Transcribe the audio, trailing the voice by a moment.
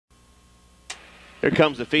Here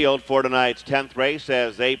comes the field for tonight's 10th race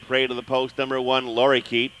as they pray to the post. Number 1,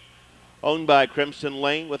 Lorikeet, owned by Crimson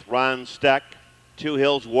Lane with Ron Steck. 2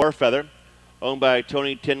 Hills Warfeather, owned by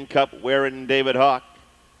Tony Tin Cup, Ware and David Hawk.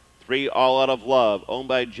 3 All Out of Love, owned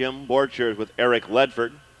by Jim Borchers with Eric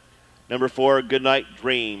Ledford. Number 4, Goodnight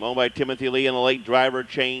Dream, owned by Timothy Lee, and a late driver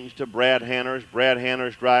change to Brad Hanners. Brad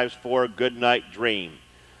Hanners drives for Goodnight Dream.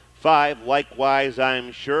 5, Likewise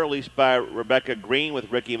I'm Sure, leased by Rebecca Green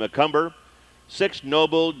with Ricky McCumber. 6,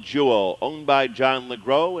 Noble Jewel, owned by John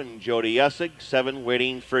LeGros and Jody Essig. 7,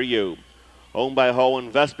 Waiting for You, owned by Ho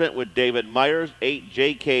Investment with David Myers. 8,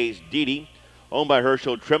 JK's Didi, owned by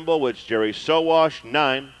Herschel Trimble with Jerry Sowash.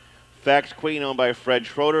 9, Fax Queen, owned by Fred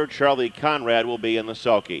Schroeder. Charlie Conrad will be in the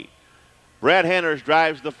sulky. Brad Hanners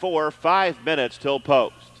drives the 4, 5 minutes till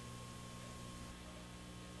post.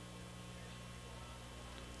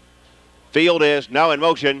 Field is now in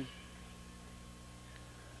motion.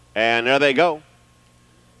 And there they go.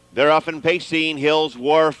 They're off and pacing. Hills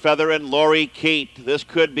Warfeather and Lorikeet. This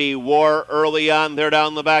could be war early on. They're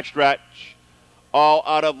down the backstretch. All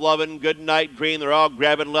Out of Love and Goodnight Dream. They're all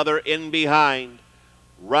grabbing leather in behind.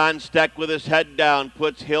 Ron Steck with his head down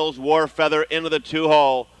puts Hills Warfeather into the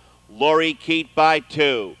 2-hole. Lorikeet by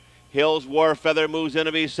 2. Hills Warfeather moves in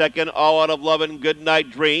to be second. All Out of Love and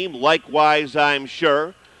Goodnight Dream. Likewise I'm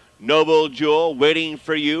Sure. Noble Jewel, Waiting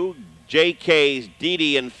for You. JK's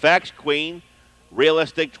Didi and Fax Queen.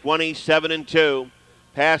 Realistic 27-2.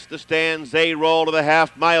 Past the stands, they roll to the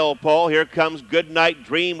half-mile pole. Here comes Goodnight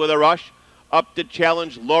Dream with a rush up to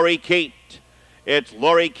challenge Lorikeet. It's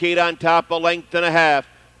Lorikeet on top, a length and a half.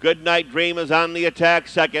 Goodnight Dream is on the attack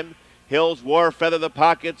second. Hills Warfeather, the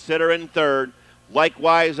pocket sitter, in third.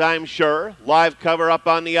 Likewise I'm Sure, live cover up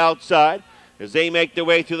on the outside as they make their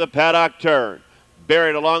way through the paddock turn.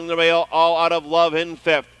 Buried along the rail, All Out of Love in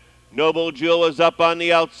fifth. Noble Jewel is up on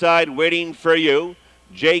the outside, Waiting for You.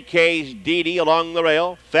 JK's Didi along the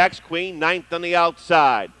rail. Fax Queen ninth on the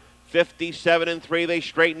outside. 57-3, they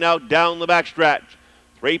straighten out down the backstretch.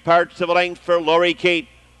 3 parts of a length for Lorikeet.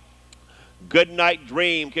 Goodnight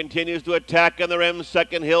Dream continues to attack on the rim.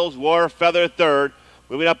 Second, Hills Warfeather third.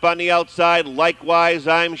 Moving up on the outside, Likewise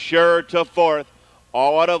I'm Sure to fourth.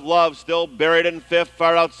 All Out of Love still buried in fifth.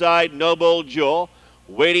 Far outside, Noble Jewel.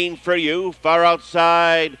 Waiting for You. Far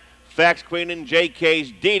outside, Fax Queen and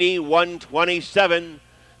JK's Didi. 127.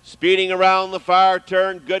 Speeding around the far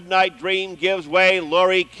turn, Goodnight Dream gives way.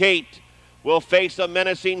 Lorikeet will face a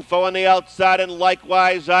menacing foe on the outside, and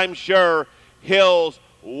Likewise I'm Sure. Hills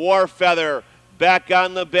Warfeather back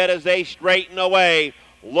on the bit as they straighten away.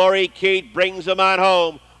 Lorikeet brings them on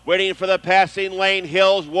home. Waiting for the passing lane,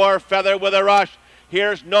 Hills Warfeather with a rush.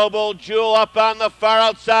 Here's Noble Jewel up on the far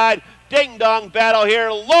outside. Ding-dong battle here.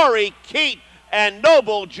 Lorikeet and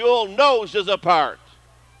Noble Jewel noses apart.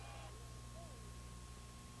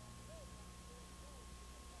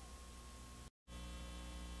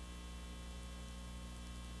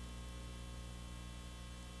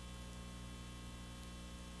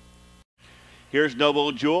 Here's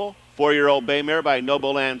Noble Jewel, 4-year-old bay mare by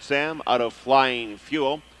Noble and Sam out of Flying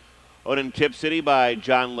Fuel. Owned in Tip City by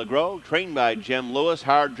John LeGros, trained by Jim Lewis,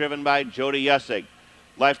 hard driven by Jody Essig.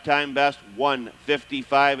 Lifetime best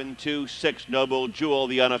 155-2, 6 Noble Jewel,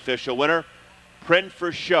 the unofficial winner. Print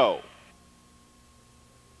for show.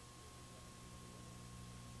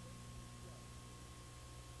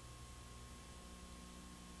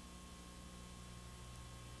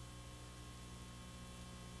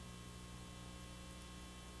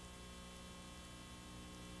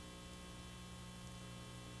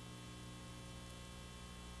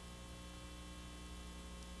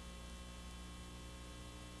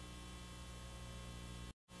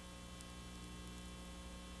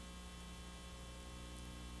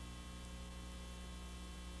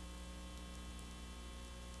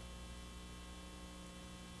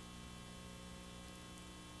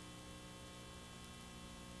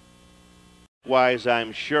 Likewise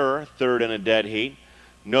I'm Sure, third in a dead heat.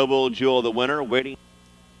 Noble Jewel the winner, waiting.